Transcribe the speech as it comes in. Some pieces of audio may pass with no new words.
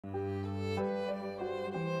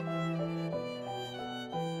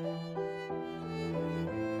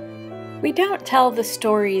We don't tell the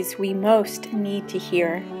stories we most need to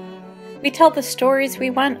hear. We tell the stories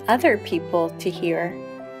we want other people to hear.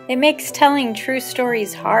 It makes telling true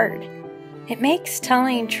stories hard. It makes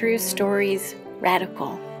telling true stories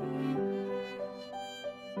radical.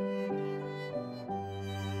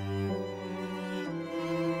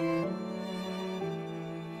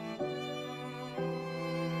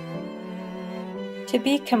 To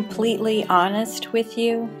be completely honest with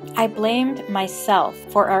you, I blamed myself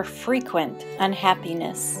for our frequent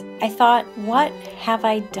unhappiness. I thought, what have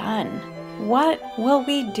I done? What will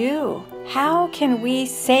we do? How can we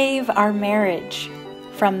save our marriage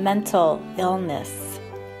from mental illness?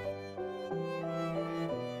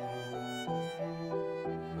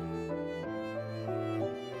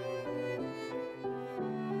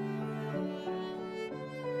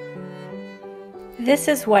 This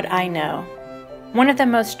is what I know. One of the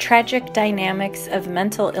most tragic dynamics of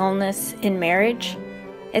mental illness in marriage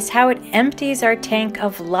is how it empties our tank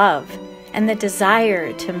of love and the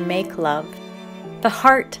desire to make love. The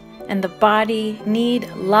heart and the body need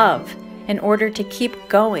love in order to keep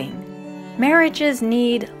going. Marriages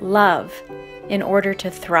need love in order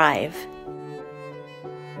to thrive.